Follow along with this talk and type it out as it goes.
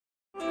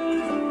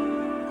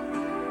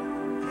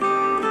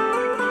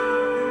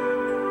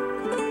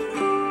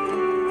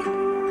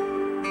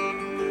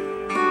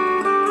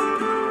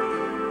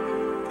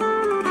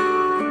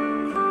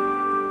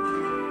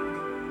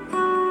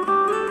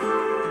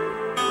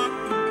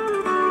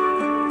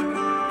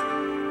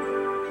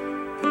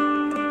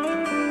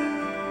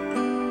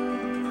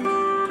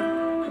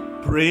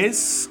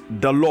Praise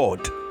the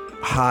Lord.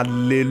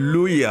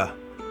 Hallelujah.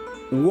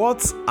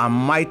 What a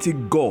mighty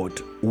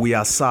God we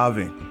are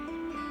serving.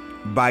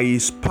 By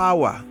His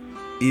power,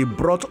 He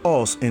brought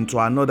us into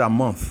another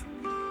month.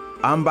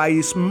 And by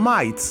His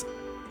might,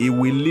 He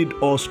will lead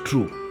us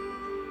through.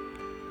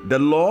 The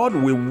Lord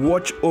will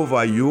watch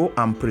over you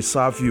and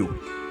preserve you.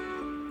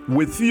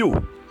 With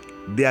you,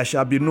 there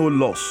shall be no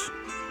loss.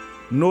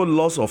 No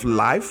loss of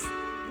life,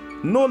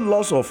 no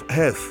loss of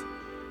health,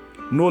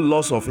 no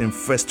loss of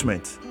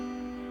investment,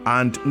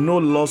 and no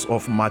loss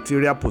of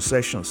material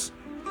possessions,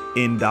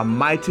 in the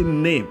mighty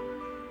name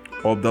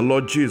of the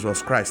Lord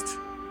Jesus Christ.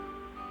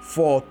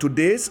 For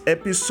today's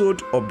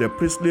episode of the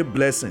Priestly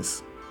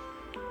Blessings,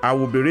 I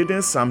will be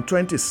reading Psalm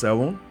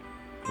 27,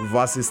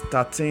 verses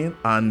 13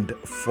 and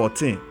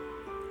 14.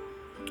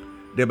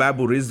 The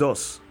Bible reads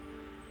thus: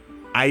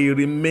 I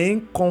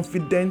remain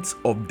confident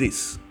of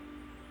this.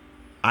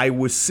 I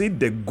will see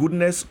the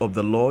goodness of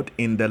the Lord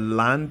in the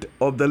land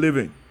of the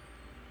living.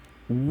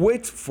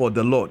 Wait for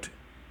the Lord.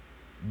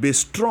 Be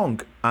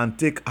strong and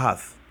take heart,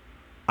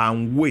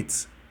 and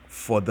wait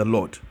for the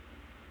Lord.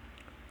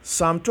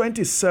 Psalm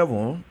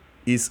 27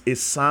 is a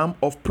psalm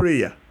of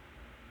prayer.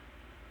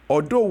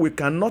 Although we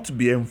cannot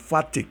be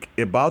emphatic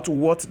about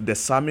what the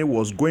psalmist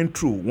was going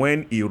through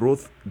when he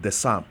wrote the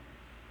psalm,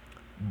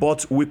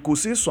 but we could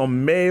see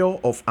some measure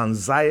of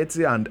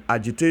anxiety and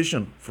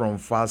agitation from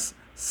verse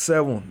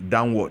 7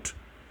 downward.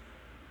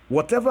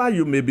 Whatever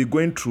you may be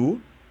going through,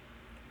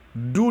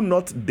 do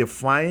not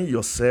define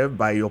yourself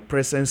by your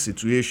present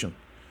situation,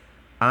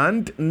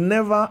 and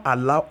never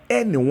allow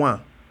anyone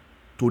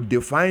to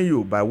define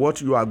you by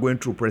what you are going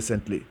through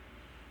presently.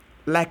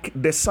 Like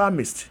the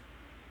psalmist,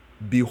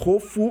 be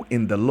hopeful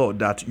in the Lord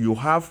that you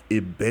have a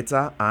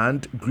better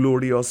and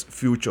glorious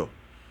future.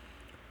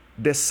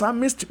 The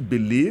psalmist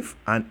believed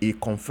and he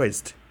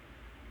confessed,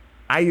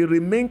 I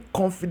remain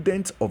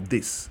confident of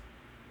this.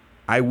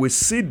 I will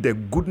see the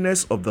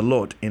goodness of the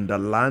Lord in the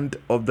land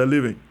of the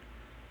living.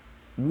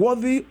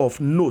 Worthy of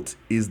note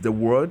is the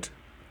word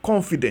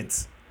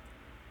confidence.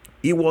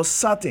 He was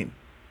certain.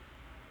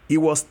 He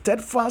was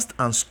steadfast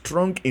and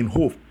strong in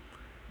hope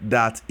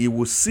that he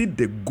would see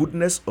the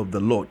goodness of the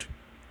Lord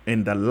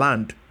in the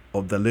land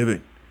of the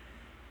living.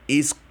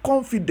 His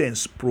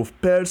confidence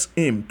propels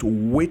him to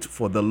wait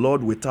for the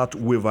Lord without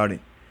wavering.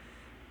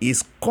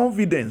 His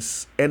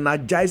confidence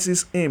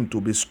energizes him to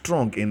be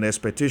strong in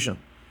expectation.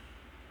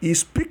 He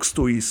speaks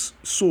to his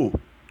soul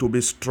to be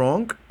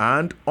strong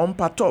and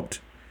unperturbed.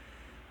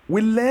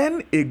 We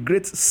learn a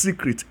great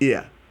secret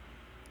here.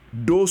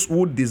 Those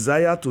who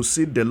desire to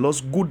see the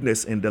Lord's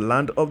goodness in the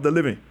land of the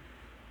living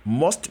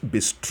must be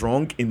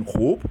strong in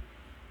hope,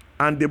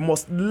 and they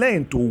must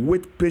learn to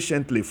wait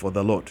patiently for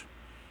the Lord.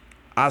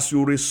 As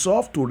you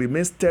resolve to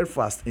remain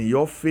steadfast in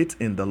your faith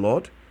in the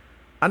Lord,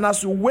 and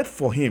as you wait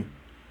for Him,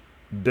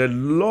 the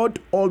Lord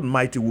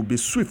Almighty will be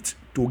swift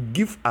to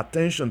give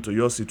attention to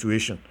your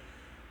situation.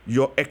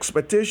 Your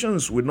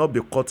expectations will not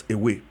be cut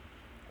away.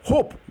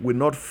 Hope will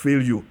not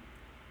fail you.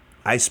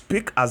 I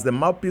speak as the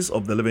mouthpiece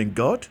of the living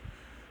God.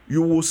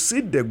 You will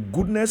see the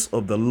goodness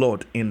of the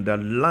Lord in the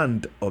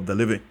land of the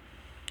living.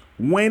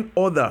 When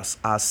others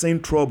are seeing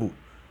trouble,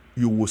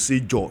 you will see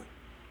joy.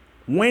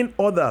 When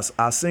others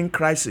are seeing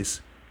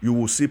crisis, you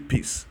will see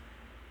peace.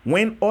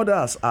 When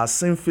others are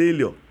seeing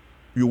failure,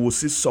 you will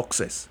see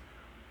success.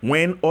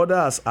 When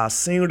others are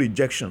seeing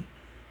rejection,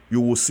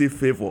 you will see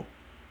favor.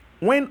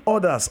 When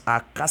others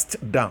are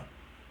cast down,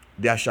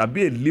 there shall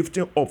be a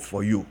lifting up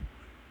for you.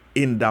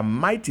 In the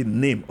mighty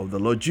name of the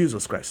Lord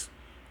Jesus Christ,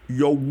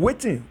 your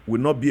waiting will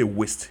not be a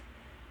waste.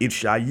 It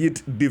shall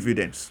yield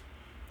dividends.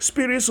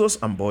 Spirit, soul,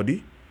 and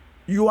body,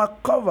 you are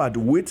covered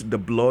with the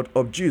blood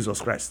of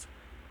Jesus Christ.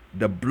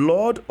 The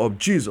blood of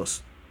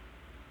Jesus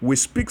will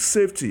speak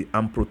safety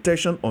and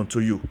protection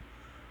unto you.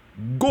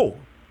 Go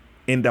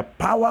in the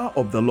power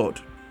of the Lord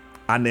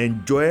and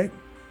enjoy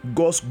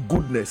God's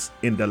goodness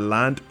in the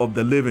land of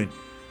the living.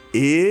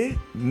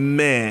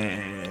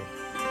 Amen.